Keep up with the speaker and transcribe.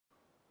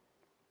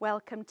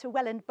Welcome to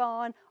Welland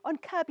Barn on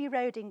Kirby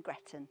Road in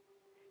Gretton.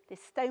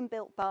 This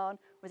stone-built barn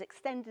was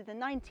extended in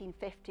the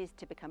 1950s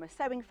to become a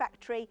sewing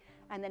factory,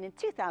 and then in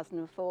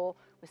 2004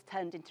 was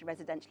turned into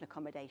residential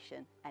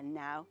accommodation and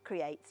now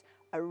creates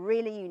a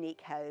really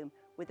unique home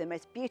with the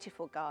most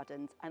beautiful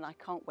gardens, and I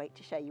can't wait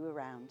to show you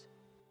around.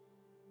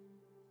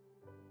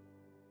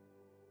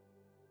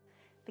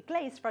 The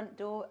glazed front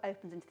door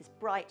opens into this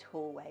bright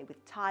hallway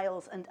with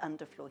tiles and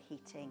underfloor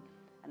heating,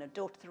 and a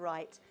door to the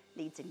right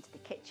leads into the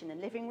kitchen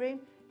and living room.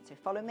 So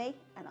follow me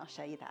and I'll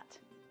show you that.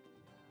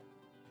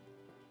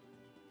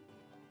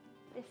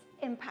 This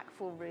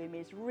impactful room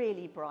is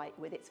really bright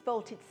with its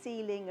vaulted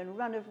ceiling and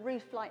run of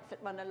roof lights that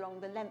run along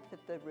the length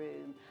of the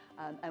room,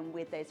 and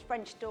with those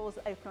French doors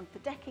that open onto the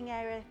decking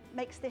area,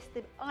 makes this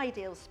the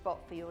ideal spot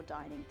for your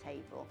dining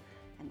table.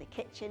 And the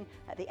kitchen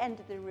at the end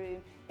of the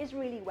room is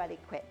really well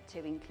equipped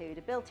to include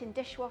a built-in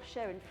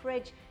dishwasher and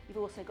fridge. You've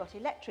also got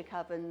electric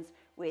ovens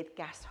with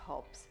gas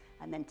hobs.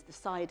 And then to the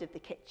side of the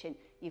kitchen,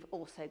 you've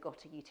also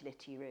got a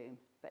utility room.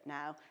 But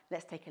now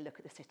let's take a look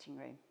at the sitting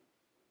room.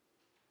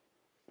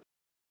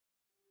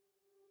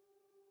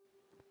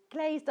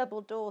 Glazed double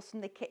doors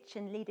from the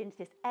kitchen lead into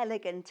this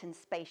elegant and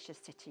spacious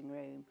sitting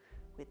room,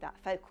 with that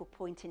focal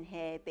point in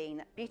here being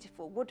that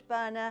beautiful wood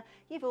burner.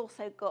 You've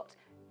also got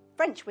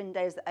French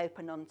windows that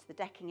open onto the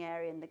decking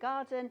area in the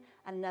garden,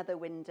 and another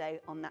window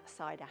on that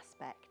side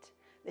aspect.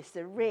 This is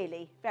a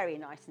really very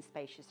nice and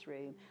spacious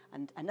room,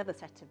 and another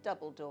set of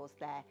double doors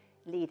there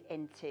lead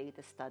into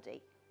the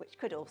study, which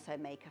could also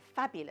make a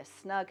fabulous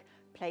snug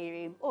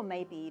playroom or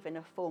maybe even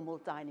a formal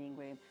dining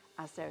room,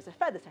 as there is a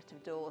further set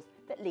of doors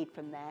that lead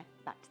from there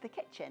back to the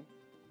kitchen.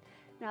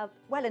 Now,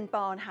 Welland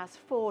Barn has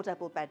 4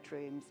 double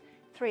bedrooms,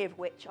 3 of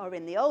which are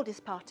in the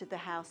oldest part of the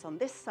house on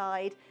this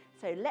side.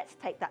 So let's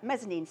take that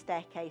mezzanine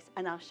staircase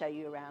and I'll show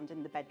you around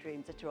in the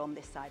bedrooms that are on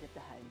this side of the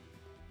home.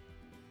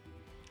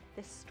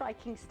 This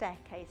striking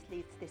staircase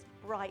leads to this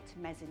bright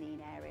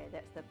mezzanine area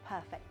that's the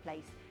perfect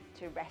place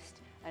to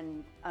rest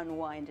and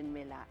unwind and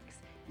relax.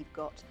 You've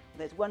got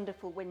those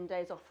wonderful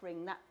windows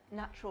offering that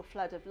natural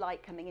flood of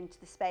light coming into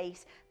the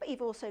space, but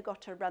you've also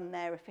got a run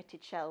there of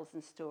fitted shelves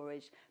and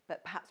storage,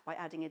 but perhaps by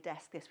adding a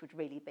desk this would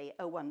really be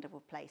a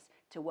wonderful place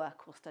to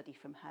work or study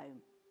from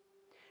home.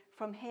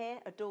 From here,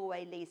 a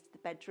doorway leads to the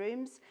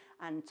bedrooms,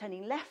 and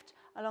turning left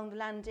along the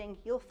landing,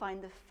 you'll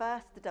find the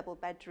first of the double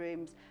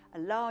bedrooms, a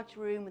large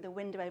room with a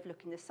window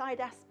overlooking the side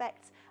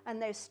aspects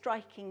and those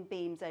striking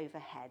beams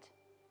overhead.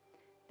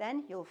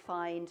 Then you'll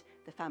find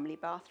the family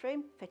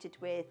bathroom fitted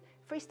with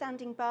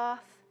freestanding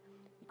bath.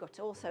 You've got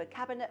also a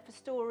cabinet for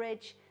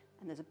storage,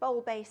 and there's a bowl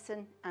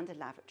basin and a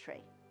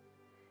lavatory.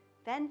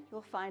 Then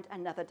you'll find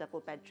another double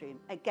bedroom,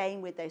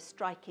 again with those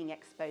striking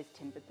exposed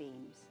timber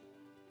beams.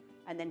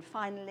 And then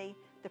finally,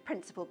 the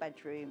principal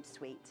bedroom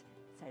suite.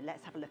 So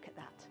let's have a look at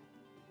that.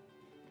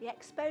 The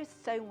exposed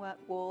stonework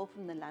wall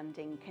from the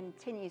landing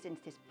continues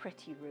into this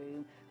pretty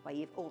room where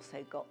you've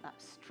also got that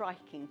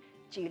striking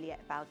Juliet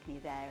balcony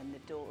there and the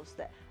doors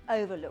that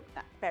overlook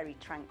that very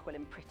tranquil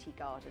and pretty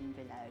garden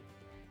below.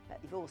 But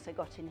you've also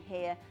got in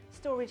here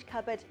storage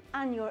cupboard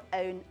and your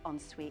own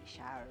ensuite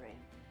shower room.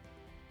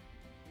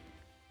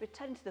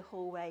 Returning to the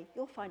hallway,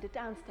 you'll find a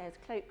downstairs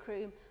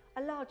cloakroom,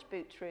 a large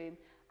boot room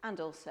and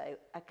also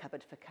a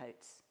cupboard for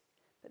coats.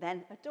 But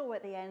then a door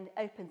at the end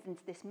opens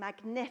into this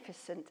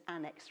magnificent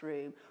annex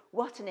room.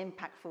 What an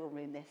impactful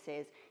room this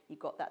is. You've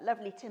got that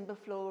lovely timber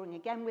flooring,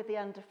 again with the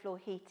underfloor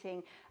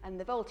heating, and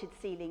the vaulted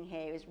ceiling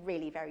here is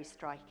really very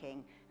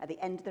striking. At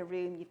the end of the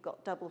room, you've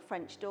got double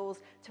French doors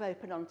to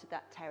open onto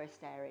that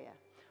terraced area.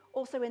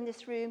 Also in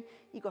this room,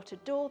 you've got a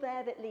door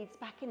there that leads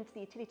back into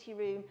the utility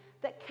room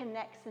that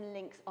connects and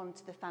links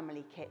onto the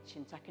family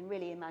kitchen. So I can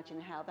really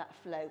imagine how that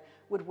flow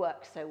would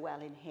work so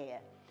well in here.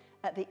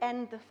 At the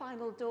end, the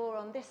final door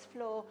on this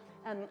floor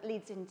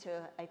leads into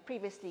a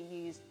previously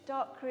used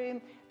dark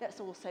room that's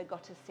also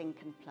got a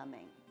sink and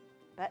plumbing.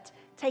 But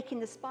taking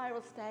the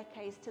spiral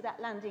staircase to that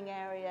landing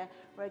area,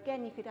 where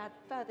again you could add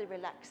further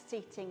relaxed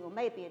seating or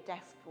maybe a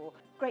desk, or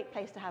great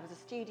place to have as a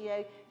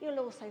studio, you'll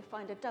also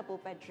find a double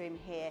bedroom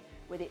here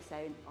with its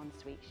own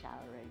ensuite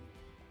shower room.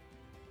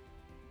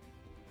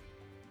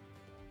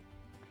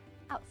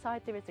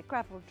 Outside there is a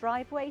gravel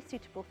driveway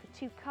suitable for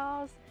 2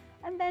 cars,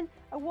 and then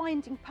a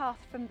winding path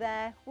from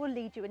there will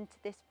lead you into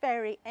this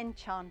very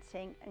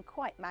enchanting and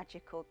quite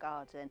magical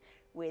garden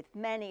with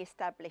many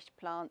established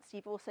plants.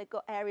 You've also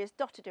got areas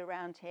dotted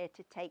around here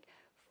to take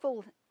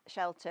full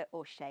shelter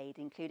or shade,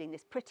 including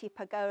this pretty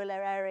pergola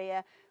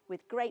area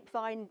with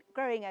grapevine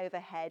growing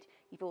overhead.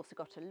 You've also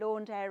got a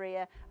lawned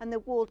area, and the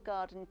walled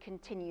garden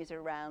continues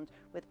around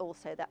with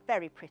also that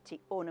very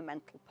pretty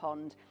ornamental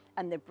pond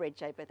and the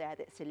bridge over there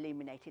that's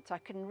illuminated. So I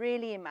can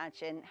really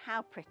imagine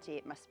how pretty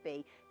it must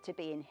be to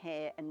be in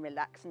here and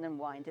relax and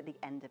unwind at the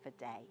end of a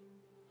day.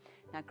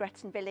 Now,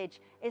 Gretton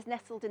village is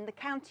nestled in the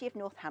county of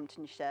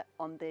Northamptonshire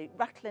on the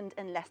Rutland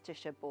and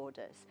Leicestershire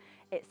borders.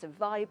 It's a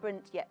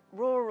vibrant yet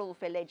rural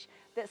village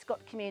that's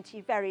got community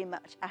very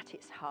much at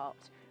its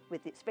heart.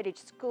 With its village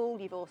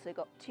school, you've also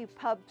got 2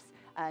 pubs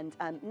and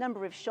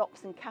number of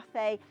shops and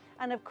cafe,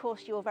 and of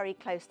course you're very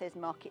close to those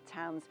market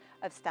towns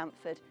of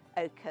Stamford,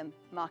 Oakham,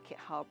 Market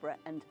Harborough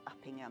and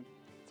Uppingham.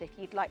 So if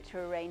you'd like to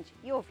arrange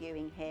your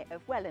viewing here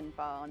of Welland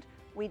Barn,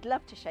 we'd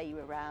love to show you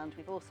around.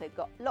 We've also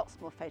got lots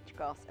more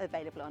photographs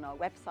available on our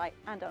website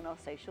and on our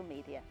social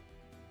media.